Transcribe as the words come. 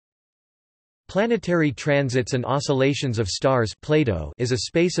Planetary Transits and Oscillations of Stars (PLATO) is a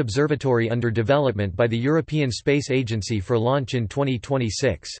space observatory under development by the European Space Agency for launch in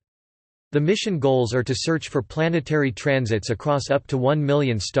 2026. The mission goals are to search for planetary transits across up to 1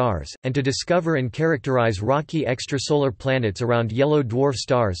 million stars, and to discover and characterize rocky extrasolar planets around yellow dwarf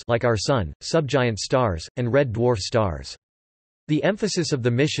stars like our Sun, subgiant stars, and red dwarf stars. The emphasis of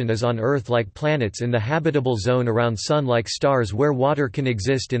the mission is on Earth-like planets in the habitable zone around Sun-like stars where water can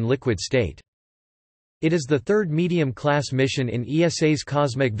exist in liquid state. It is the third medium-class mission in ESA's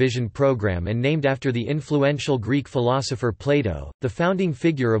Cosmic Vision program and named after the influential Greek philosopher Plato, the founding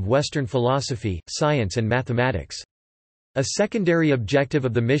figure of Western philosophy, science and mathematics. A secondary objective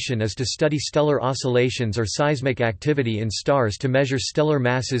of the mission is to study stellar oscillations or seismic activity in stars to measure stellar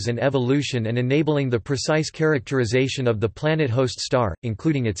masses and evolution and enabling the precise characterization of the planet host star,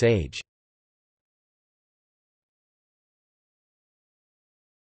 including its age.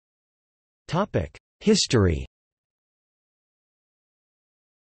 History.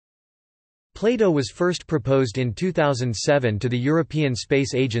 PLATO was first proposed in 2007 to the European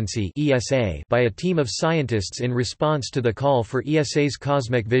Space Agency (ESA) by a team of scientists in response to the call for ESA's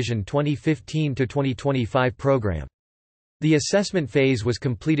Cosmic Vision 2015-2025 program. The assessment phase was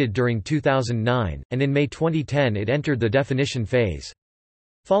completed during 2009, and in May 2010 it entered the definition phase.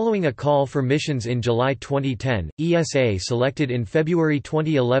 Following a call for missions in July 2010, ESA selected in February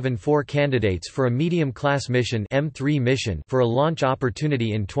 2011 4 candidates for a medium-class mission M3 mission for a launch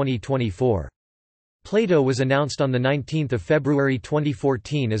opportunity in 2024. PLATO was announced on 19 February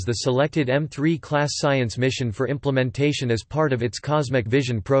 2014 as the selected M3 class science mission for implementation as part of its Cosmic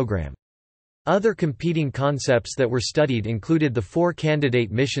Vision program. Other competing concepts that were studied included the 4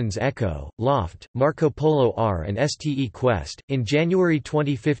 candidate missions ECHO, LOFT, Marco Polo R, and STE Quest. In January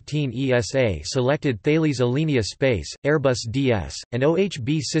 2015, ESA selected Thales Alenia Space, Airbus DS, and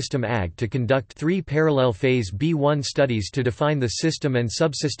OHB System AG to conduct 3 parallel Phase B1 studies to define the system and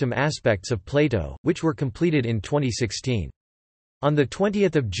subsystem aspects of PLATO, which were completed in 2016. On 20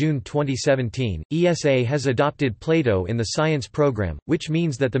 June 2017, ESA has adopted PLATO in the science program, which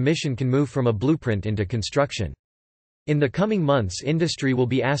means that the mission can move from a blueprint into construction. In the coming months, industry will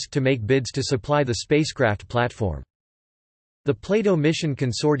be asked to make bids to supply the spacecraft platform. The PLATO mission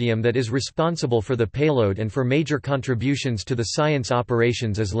consortium that is responsible for the payload and for major contributions to the science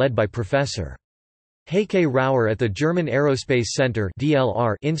operations is led by Professor Heike Rauer at the German Aerospace Center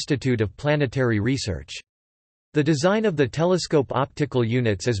 (DLR) Institute of Planetary Research. The design of the telescope optical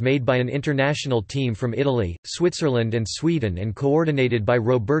units is made by an international team from Italy, Switzerland and Sweden and coordinated by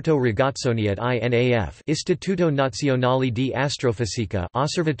Roberto Ragazzoni at INAF Istituto Nazionale di Astrofisica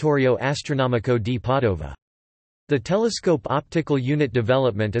Osservatorio Astronomico di Padova. The telescope optical unit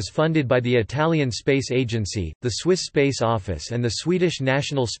development is funded by the Italian Space Agency, the Swiss Space Office and the Swedish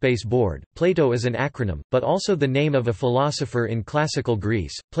National Space Board. PLATO is an acronym, but also the name of a philosopher in classical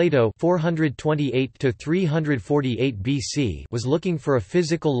Greece. Plato 428 to 348 BC was looking for a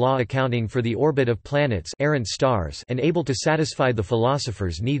physical law accounting for the orbit of planets, errant stars, and able to satisfy the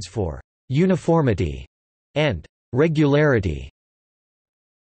philosopher's needs for uniformity and regularity.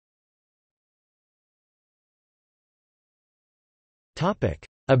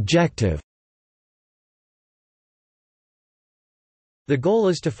 Objective. The goal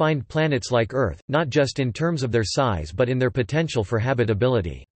is to find planets like Earth, not just in terms of their size but in their potential for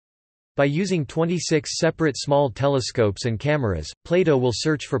habitability. By using 26 separate small telescopes and cameras, PLATO will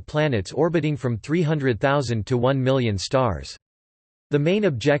search for planets orbiting from 300,000 to 1 million stars. The main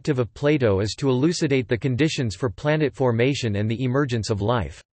objective of PLATO is to elucidate the conditions for planet formation and the emergence of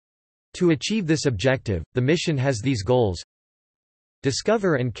life. To achieve this objective, the mission has these goals: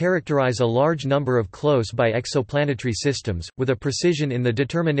 discover and characterize a large number of close-by exoplanetary systems, with a precision in the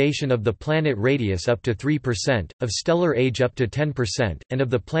determination of the planet radius up to 3%, of stellar age up to 10%, and of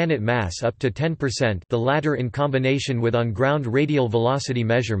the planet mass up to 10%, the latter in combination with on-ground radial velocity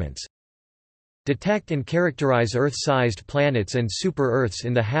measurements. Detect and characterize Earth-sized planets and super-Earths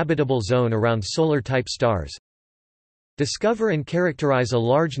in the habitable zone around solar-type stars. Discover and characterize a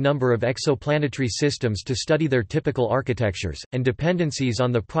large number of exoplanetary systems to study their typical architectures, and dependencies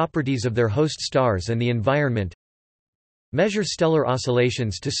on the properties of their host stars and the environment. Measure stellar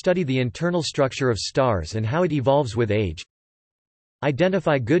oscillations to study the internal structure of stars and how it evolves with age.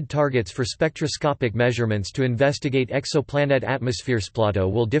 Identify good targets for spectroscopic measurements to investigate exoplanet atmospheres. PLATO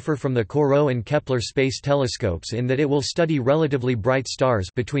will differ from the Corot and Kepler space telescopes in that it will study relatively bright stars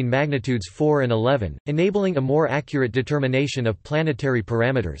between magnitudes 4 and 11, enabling a more accurate determination of planetary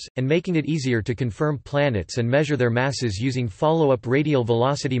parameters, and making it easier to confirm planets and measure their masses using follow-up radial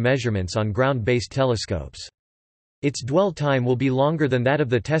velocity measurements on ground-based telescopes. Its dwell time will be longer than that of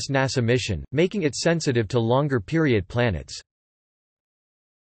the TESS NASA mission, making it sensitive to longer period planets.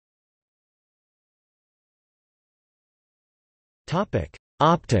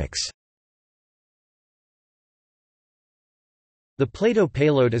 Optics. The PLATO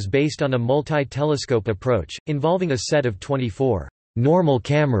payload is based on a multi-telescope approach, involving a set of 24 normal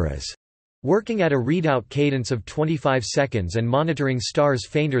cameras, working at a readout cadence of 25 seconds and monitoring stars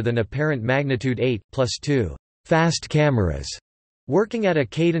fainter than apparent magnitude 8, plus 2 fast cameras, working at a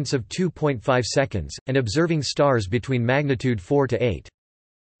cadence of 2.5 seconds, and observing stars between magnitude 4 to 8.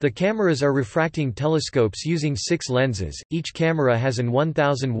 The cameras are refracting telescopes using 6 lenses. Each camera has an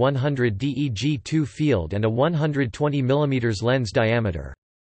 1100 DEG2 field and a 120 mm lens diameter.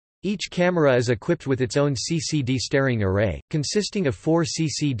 Each camera is equipped with its own CCD staring array, consisting of 4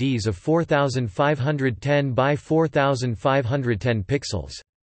 CCDs of 4510 by 4510 pixels.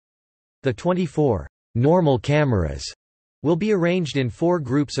 The 24 normal cameras will be arranged in 4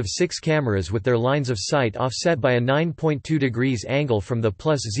 groups of 6 cameras with their lines of sight offset by a 9.2 degrees angle from the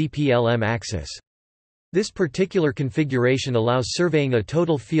plus ZPLM axis. This particular configuration allows surveying a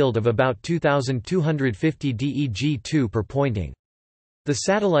total field of about 2250 DEG2 per pointing. The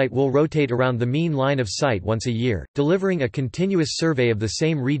satellite will rotate around the mean line of sight once a year, delivering a continuous survey of the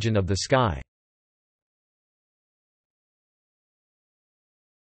same region of the sky.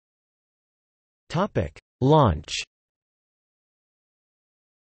 Launch.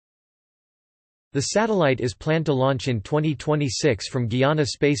 The satellite is planned to launch in 2026 from Guiana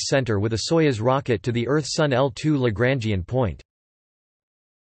Space Center with a Soyuz rocket to the Earth-Sun L2 Lagrangian point.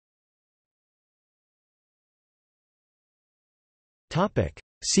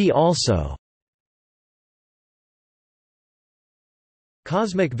 See also: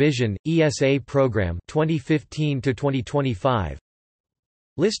 Cosmic Vision ESA program 2015 to 2025,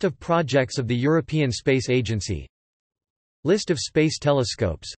 List of projects of the European Space Agency, List of space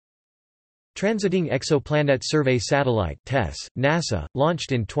telescopes, Transiting Exoplanet Survey Satellite (TESS), NASA,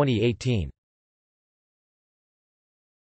 launched in 2018.